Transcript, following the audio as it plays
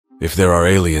If there are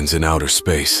aliens in outer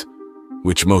space,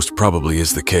 which most probably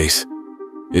is the case,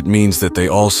 it means that they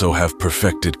also have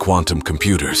perfected quantum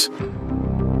computers.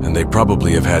 And they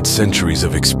probably have had centuries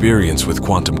of experience with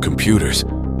quantum computers,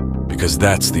 because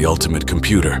that's the ultimate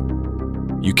computer.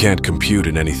 You can't compute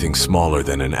in anything smaller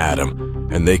than an atom,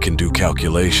 and they can do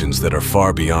calculations that are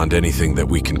far beyond anything that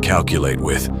we can calculate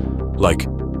with. Like,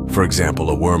 for example,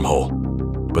 a wormhole.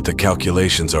 But the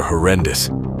calculations are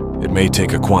horrendous. It may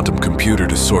take a quantum computer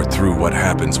to sort through what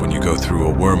happens when you go through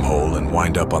a wormhole and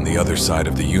wind up on the other side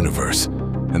of the universe,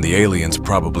 and the aliens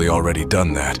probably already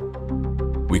done that.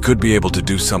 We could be able to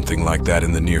do something like that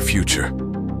in the near future.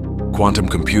 Quantum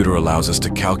computer allows us to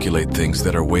calculate things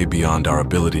that are way beyond our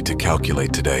ability to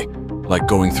calculate today, like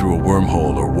going through a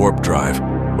wormhole or warp drive,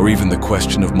 or even the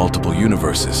question of multiple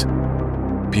universes.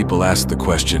 People ask the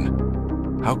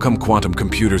question, how come quantum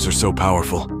computers are so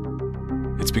powerful?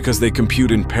 It's because they compute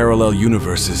in parallel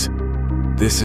universes,